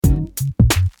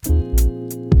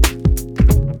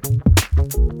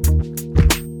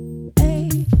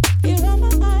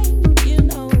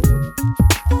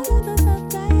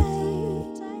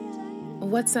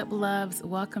What's up, loves?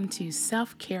 Welcome to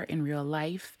Self-Care in Real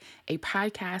Life, a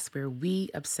podcast where we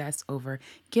obsess over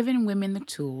giving women the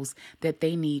tools that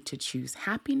they need to choose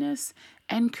happiness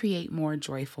and create more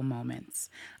joyful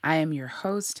moments. I am your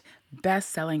host,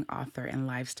 best-selling author and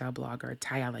lifestyle blogger,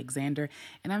 Ty Alexander,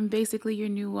 and I'm basically your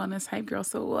new wellness hype girl,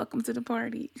 so welcome to the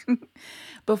party.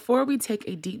 Before we take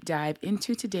a deep dive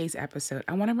into today's episode,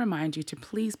 I want to remind you to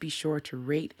please be sure to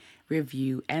rate,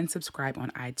 review, and subscribe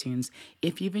on iTunes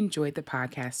if you've enjoyed the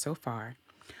podcast so far.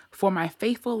 For my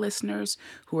faithful listeners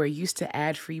who are used to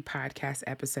ad-free podcast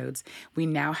episodes, we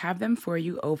now have them for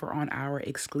you over on our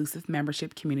exclusive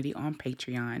membership community on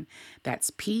Patreon.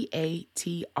 That's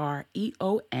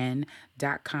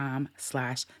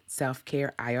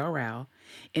patreon.com/selfcareirl.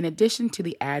 In addition to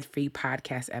the ad-free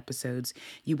podcast episodes,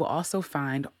 you will also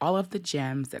find all of the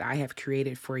gems that I have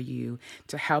created for you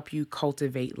to help you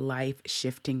cultivate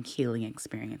life-shifting healing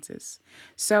experiences.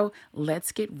 So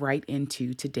let's get right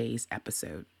into today's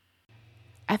episode.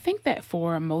 I think that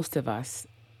for most of us,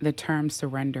 the term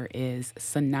surrender is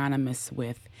synonymous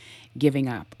with giving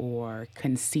up or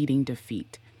conceding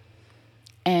defeat.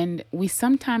 And we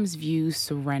sometimes view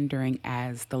surrendering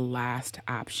as the last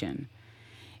option.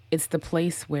 It's the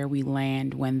place where we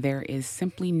land when there is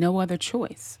simply no other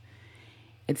choice.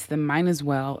 It's the might as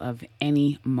well of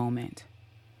any moment.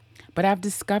 But I've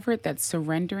discovered that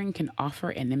surrendering can offer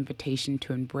an invitation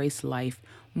to embrace life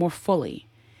more fully,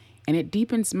 and it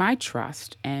deepens my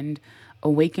trust and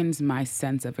awakens my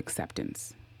sense of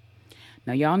acceptance.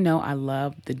 Now, y'all know I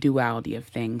love the duality of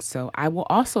things, so I will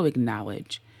also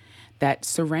acknowledge that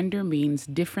surrender means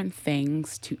different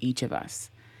things to each of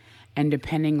us. And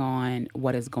depending on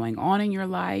what is going on in your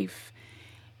life,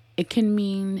 it can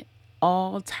mean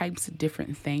all types of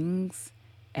different things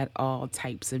at all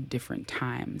types of different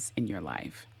times in your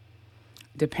life.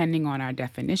 Depending on our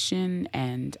definition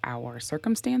and our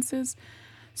circumstances,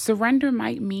 surrender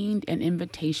might mean an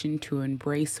invitation to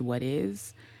embrace what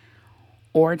is,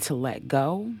 or to let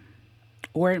go,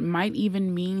 or it might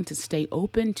even mean to stay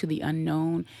open to the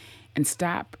unknown and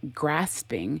stop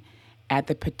grasping at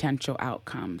the potential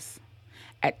outcomes.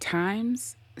 At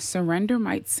times, surrender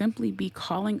might simply be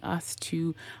calling us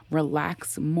to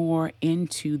relax more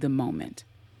into the moment.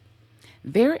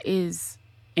 There is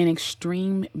an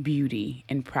extreme beauty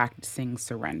in practicing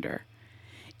surrender.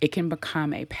 It can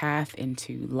become a path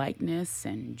into lightness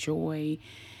and joy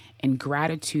and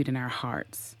gratitude in our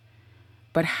hearts.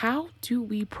 But how do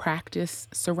we practice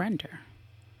surrender?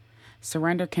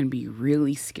 Surrender can be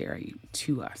really scary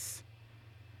to us.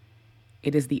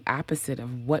 It is the opposite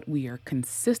of what we are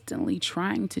consistently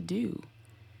trying to do,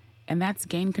 and that's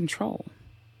gain control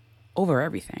over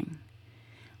everything.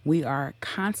 We are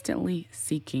constantly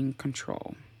seeking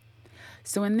control.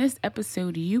 So in this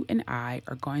episode, you and I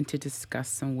are going to discuss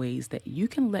some ways that you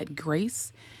can let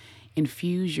grace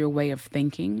infuse your way of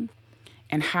thinking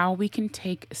and how we can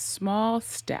take small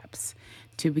steps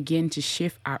to begin to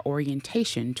shift our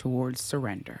orientation towards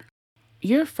surrender.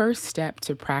 Your first step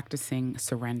to practicing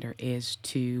surrender is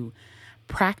to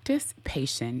practice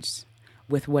patience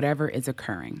with whatever is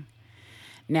occurring.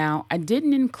 Now, I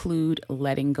didn't include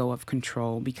letting go of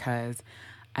control because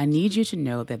I need you to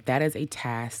know that that is a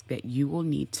task that you will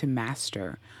need to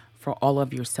master for all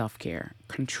of your self-care.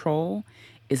 Control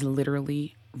is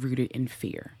literally rooted in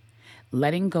fear.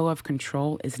 Letting go of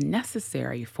control is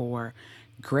necessary for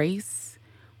grace,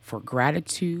 for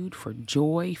gratitude, for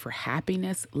joy, for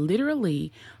happiness,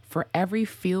 literally for every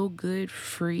feel-good,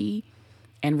 free,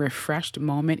 and refreshed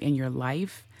moment in your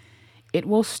life. It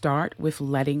will start with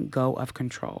letting go of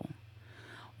control.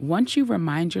 Once you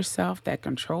remind yourself that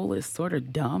control is sort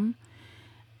of dumb,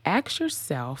 ask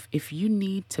yourself if you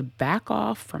need to back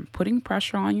off from putting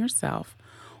pressure on yourself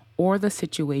or the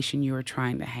situation you are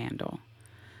trying to handle.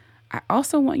 I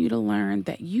also want you to learn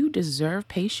that you deserve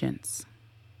patience.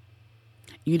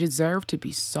 You deserve to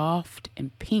be soft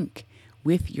and pink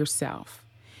with yourself.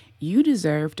 You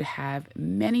deserve to have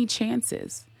many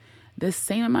chances. The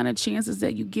same amount of chances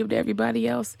that you give to everybody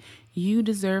else, you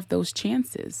deserve those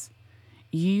chances.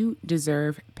 You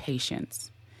deserve patience.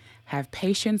 Have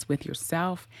patience with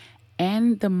yourself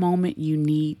and the moment you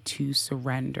need to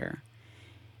surrender.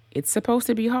 It's supposed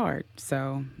to be hard,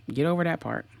 so get over that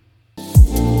part.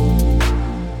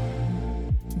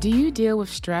 Do you deal with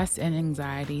stress and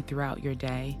anxiety throughout your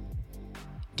day?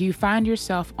 Do you find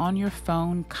yourself on your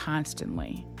phone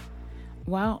constantly?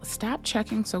 Well, stop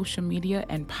checking social media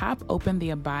and pop open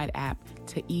the Abide app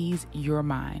to ease your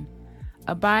mind.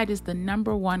 Abide is the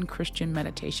 #1 Christian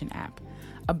meditation app.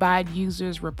 Abide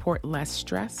users report less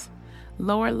stress,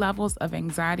 lower levels of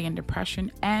anxiety and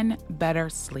depression, and better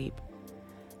sleep.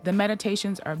 The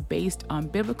meditations are based on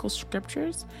biblical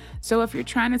scriptures, so if you're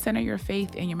trying to center your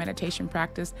faith in your meditation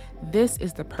practice, this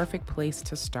is the perfect place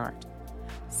to start.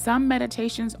 Some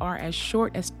meditations are as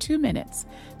short as 2 minutes,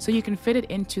 so you can fit it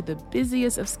into the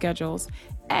busiest of schedules,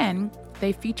 and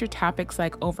they feature topics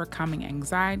like overcoming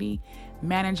anxiety,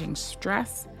 managing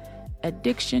stress,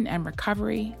 addiction and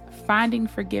recovery, finding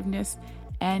forgiveness,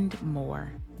 and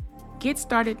more. Get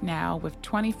started now with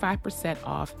 25%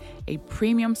 off a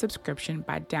premium subscription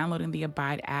by downloading the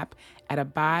Abide app at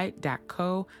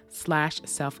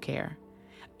abide.co/selfcare.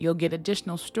 You'll get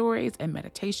additional stories and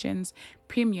meditations,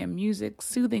 premium music,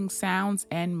 soothing sounds,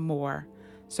 and more.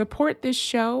 Support this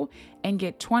show and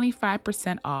get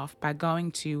 25% off by going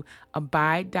to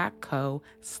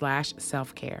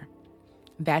abide.co/selfcare.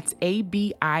 That's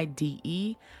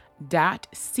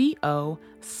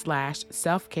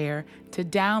abide.co/selfcare to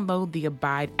download the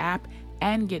Abide app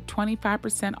and get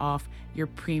 25% off your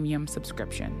premium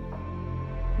subscription.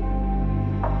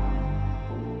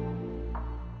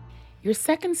 Your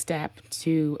second step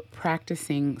to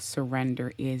practicing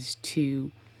surrender is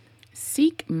to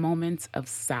seek moments of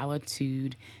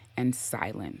solitude and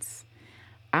silence.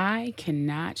 I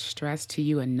cannot stress to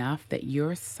you enough that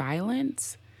your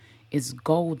silence is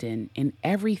golden in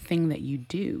everything that you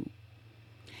do.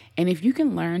 And if you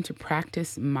can learn to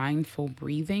practice mindful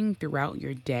breathing throughout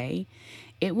your day,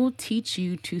 it will teach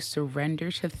you to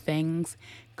surrender to things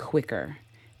quicker,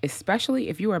 especially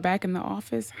if you are back in the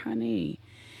office, honey.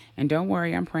 And don't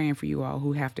worry, I'm praying for you all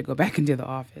who have to go back into the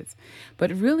office.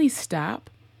 But really stop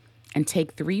and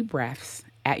take 3 breaths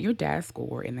at your desk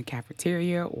or in the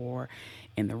cafeteria or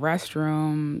in the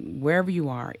restroom, wherever you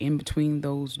are, in between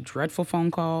those dreadful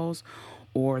phone calls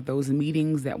or those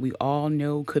meetings that we all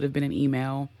know could have been an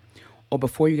email, or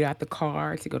before you get out the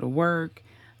car to go to work,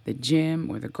 the gym,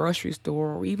 or the grocery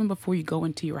store, or even before you go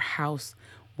into your house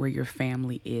where your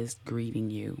family is greeting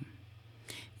you.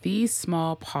 These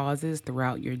small pauses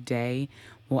throughout your day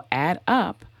will add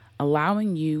up,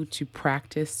 allowing you to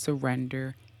practice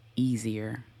surrender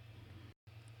easier.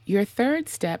 Your third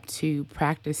step to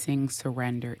practicing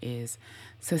surrender is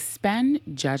suspend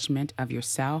judgment of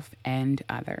yourself and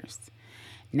others.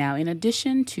 Now, in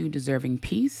addition to deserving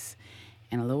peace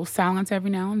and a little silence every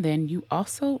now and then, you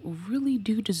also really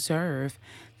do deserve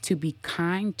to be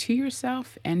kind to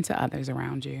yourself and to others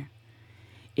around you.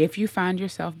 If you find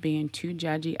yourself being too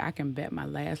judgy, I can bet my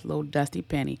last little dusty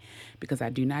penny, because I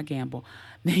do not gamble,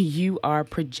 that you are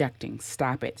projecting.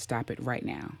 Stop it right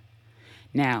now.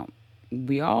 Now,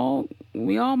 we all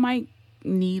might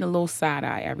need a little side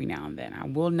eye every now and then. I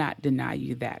will not deny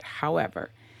you that.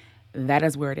 However, that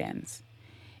is where it ends.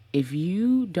 If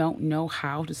you don't know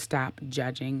how to stop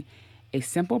judging, a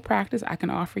simple practice I can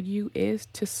offer you is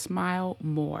to smile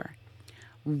more.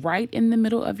 Right in the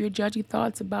middle of your judgy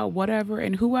thoughts about whatever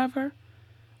and whoever,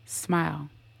 smile.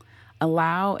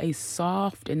 Allow a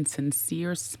soft and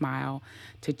sincere smile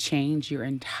to change your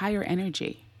entire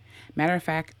energy. Matter of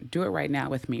fact, do it right now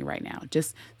with me right now.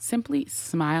 Just simply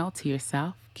smile to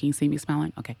yourself. Can you see me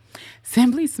smiling? Okay.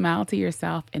 Simply smile to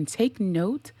yourself and take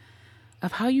note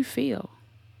of how you feel.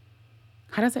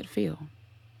 How does that feel?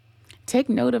 Take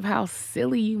note of how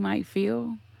silly you might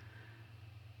feel.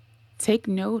 Take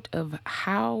note of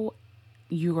how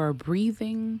you are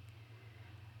breathing.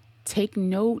 Take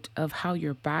note of how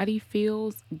your body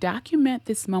feels. Document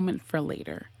this moment for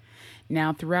later.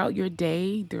 Now, throughout your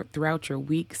day, throughout your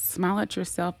week, smile at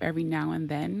yourself every now and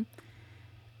then,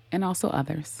 and also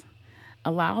others.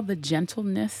 Allow the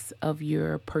gentleness of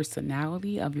your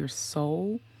personality, of your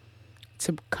soul,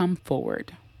 to come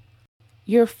forward.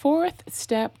 Your fourth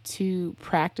step to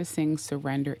practicing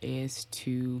surrender is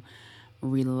to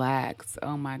relax.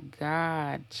 Oh my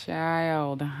God,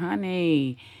 child,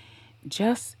 honey,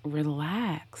 just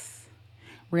relax.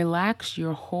 Relax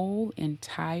your whole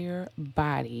entire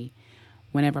body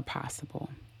whenever possible.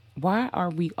 Why are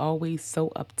we always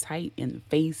so uptight in the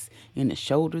face, in the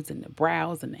shoulders, in the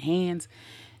brows, in the hands?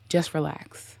 Just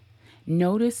relax.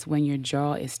 Notice when your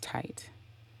jaw is tight.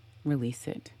 Release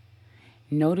it.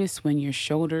 Notice when your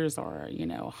shoulders are,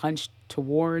 hunched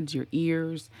towards your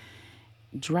ears.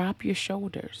 Drop your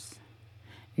shoulders.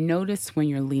 Notice when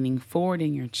you're leaning forward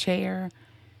in your chair.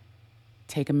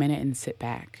 Take a minute and sit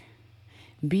back.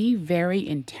 Be very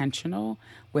intentional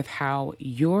with how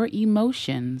your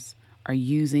emotions are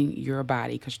using your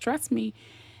body. Because trust me,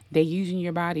 they're using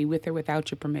your body with or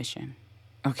without your permission.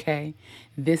 Okay?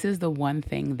 This is the one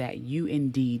thing that you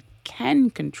indeed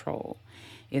can control.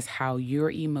 is how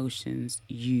your emotions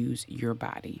use your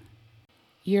body.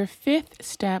 Your fifth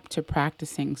step to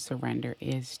practicing surrender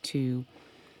is to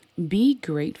be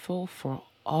grateful for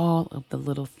all of the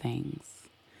little things.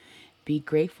 Be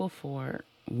grateful for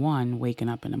one, waking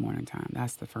up in the morning time.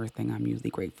 That's the first thing I'm usually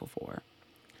grateful for.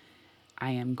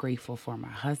 I am grateful for my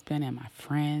husband and my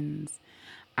friends.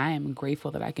 I am grateful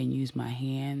that I can use my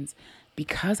hands.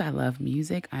 Because I love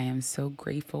music, I am so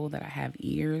grateful that I have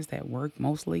ears that work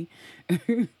mostly.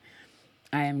 I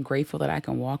am grateful that I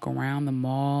can walk around the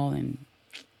mall and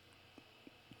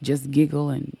just giggle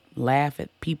and laugh at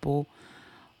people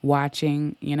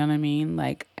watching. You know what I mean?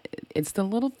 Like, it's the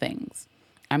little things.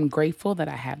 I'm grateful that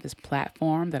I have this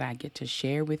platform that I get to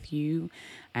share with you.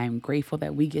 I'm grateful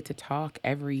that we get to talk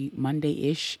every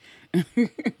Monday-ish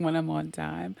when I'm on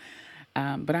time.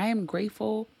 But I am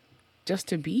grateful just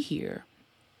to be here.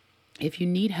 If you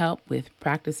need help with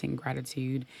practicing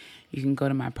gratitude, you can go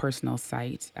to my personal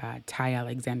site,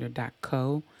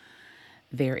 tyalexander.co.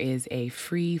 There is a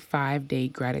free 5-day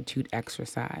gratitude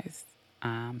exercise.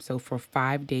 So for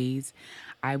 5 days,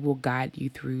 I will guide you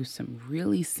through some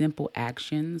really simple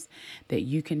actions that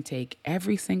you can take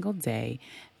every single day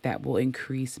that will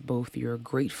increase both your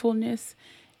gratefulness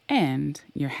and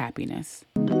your happiness.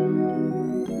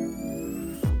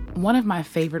 One of my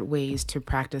favorite ways to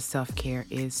practice self-care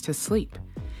is to sleep.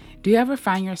 Do you ever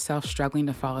find yourself struggling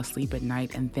to fall asleep at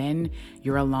night and then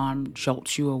your alarm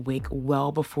jolts you awake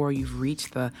well before you've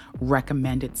reached the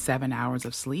recommended 7 hours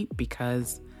of sleep?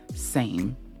 Because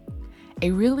same.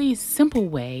 A really simple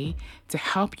way to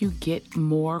help you get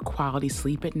more quality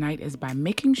sleep at night is by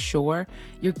making sure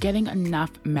you're getting enough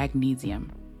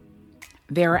magnesium.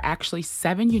 There are actually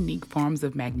 7 unique forms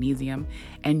of magnesium,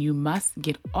 and you must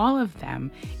get all of them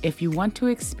if you want to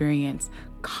experience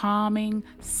calming,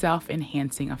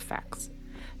 self-enhancing effects.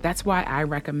 That's why I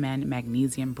recommend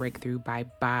Magnesium Breakthrough by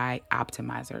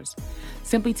Bioptimizers.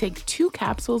 Simply take 2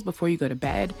 capsules before you go to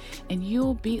bed, and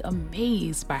you'll be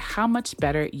amazed by how much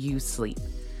better you sleep.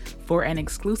 For an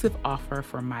exclusive offer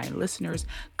for my listeners,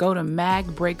 go to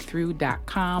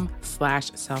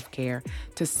magbreakthrough.com/selfcare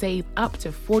to save up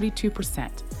to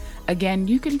 42%. Again,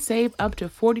 you can save up to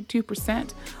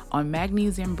 42% on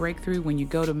Magnesium Breakthrough when you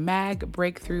go to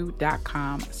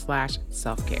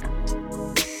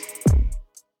magbreakthrough.com/selfcare.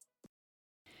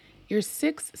 Your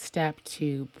 6th step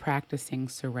to practicing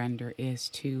surrender is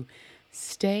to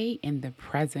stay in the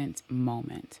present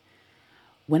moment.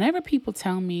 Whenever people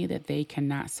tell me that they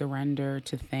cannot surrender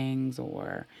to things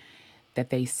or that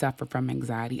they suffer from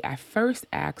anxiety, I first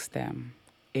ask them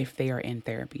if they are in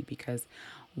therapy, because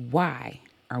why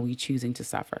are we choosing to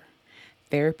suffer?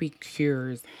 Therapy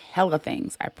cures hella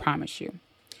things, I promise you.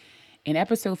 In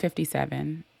episode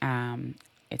 57,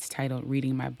 it's titled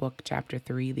Reading My Book, Chapter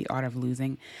 3, The Art of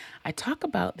Losing, I talk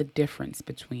about the difference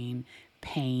between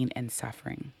pain and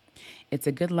suffering. It's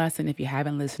a good lesson if you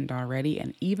haven't listened already,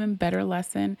 an even better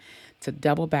lesson to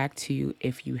double back to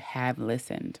if you have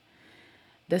listened.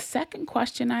 The second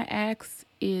question I ask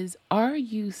is, are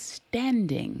you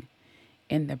standing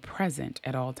in the present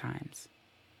at all times?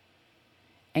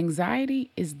 Anxiety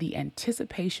is the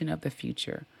anticipation of the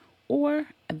future or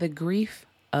the grief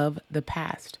of the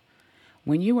past.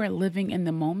 When you are living in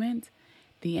the moment,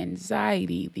 the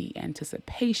anxiety, the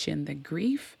anticipation, the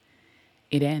grief,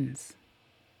 it ends.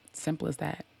 Simple as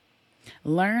that.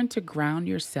 Learn to ground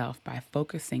yourself by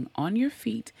focusing on your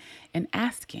feet and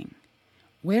asking,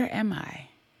 where am I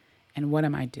and what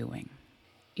am I doing?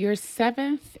 Your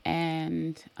 7th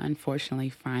and unfortunately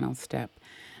final step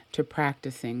to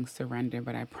practicing surrender,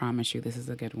 but I promise you this is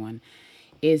a good one,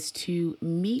 is to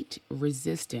meet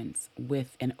resistance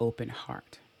with an open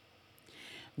heart.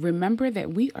 Remember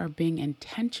that we are being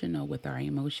intentional with our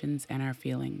emotions and our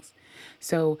feelings.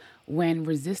 So when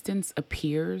resistance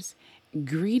appears,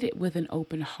 greet it with an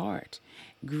open heart.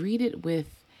 Greet it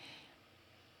with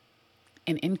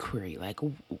an inquiry, like,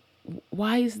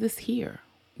 why is this here?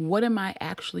 What am I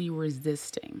actually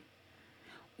resisting?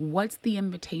 What's the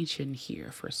invitation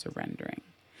here for surrendering?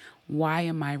 Why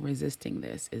am I resisting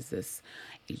this? Is this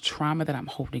a trauma that I'm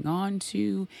holding on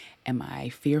to? Am I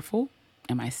fearful?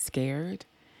 Am I scared?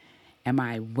 Am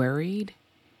I worried?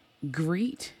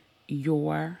 Greet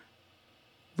your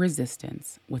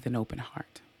resistance with an open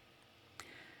heart.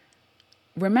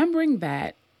 Remembering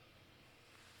that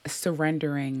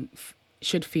surrendering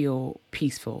should feel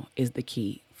peaceful is the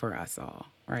key for us all,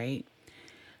 right?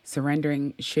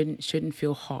 Surrendering shouldn't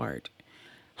feel hard.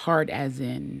 Hard as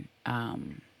in,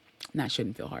 not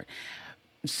shouldn't feel hard.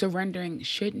 Surrendering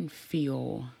shouldn't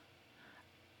feel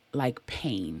like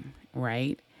pain,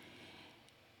 right?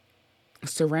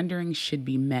 Surrendering should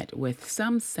be met with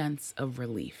some sense of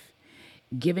relief.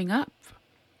 Giving up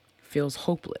feels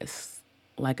hopeless,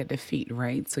 like a defeat,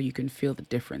 right? So you can feel the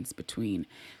difference between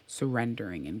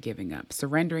surrendering and giving up.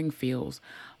 Surrendering feels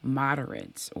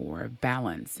moderate or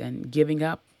balanced, and giving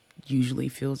up usually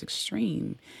feels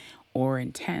extreme or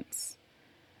intense.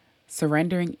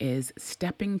 Surrendering is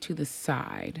stepping to the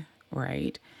side,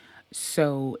 right?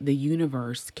 So the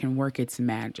universe can work its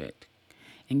magic.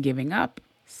 And giving up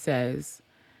says,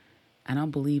 I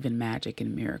don't believe in magic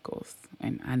and miracles.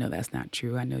 And I know that's not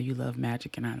true. I know you love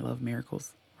magic and I love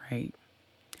miracles, right?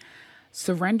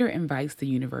 Surrender invites the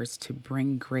universe to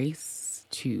bring grace,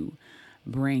 to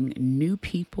bring new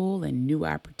people and new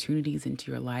opportunities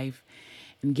into your life.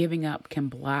 And giving up can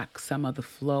block some of the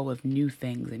flow of new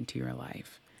things into your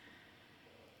life.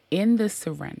 In the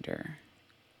surrender,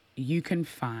 you can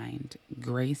find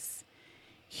grace,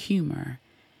 humor,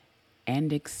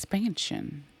 and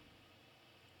expansion.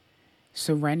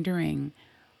 Surrendering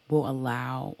will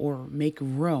allow or make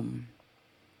room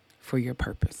for your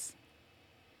purpose.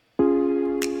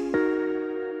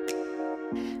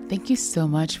 Thank you so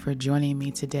much for joining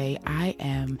me today. I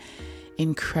am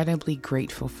incredibly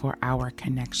grateful for our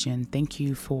connection. Thank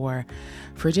you for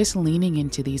just leaning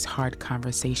into these hard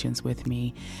conversations with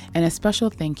me. And a special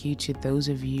thank you to those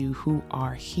of you who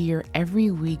are here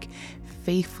every week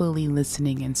faithfully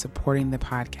listening and supporting the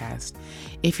podcast.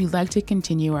 If you'd like to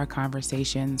continue our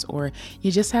conversations or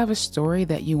you just have a story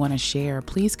that you want to share,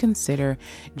 please consider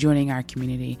joining our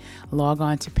community. Log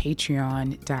on to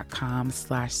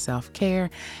patreon.com/selfcare.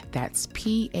 That's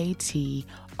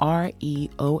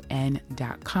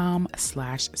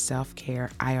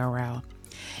patreon.com/selfcareIRL.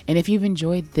 And if you've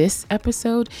enjoyed this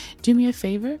episode, do me a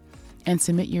favor and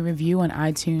submit your review on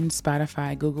iTunes,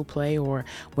 Spotify, Google Play, or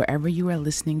wherever you are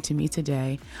listening to me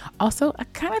today. Also, I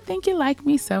kind of think you like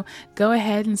me, so go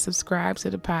ahead and subscribe to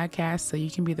the podcast so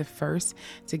you can be the first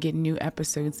to get new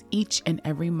episodes each and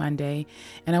every Monday.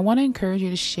 And I want to encourage you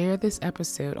to share this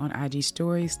episode on IG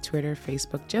Stories, Twitter,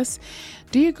 Facebook. Just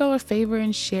do your girl a favor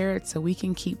and share it so we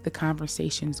can keep the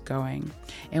conversations going.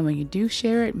 And when you do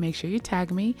share it, make sure you tag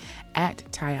me at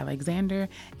Ty Alexander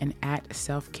and at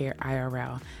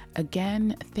SelfCareIRL.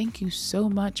 Again, thank you so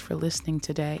much for listening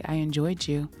today. I enjoyed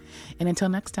you. And until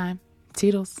next time,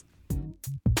 toodles.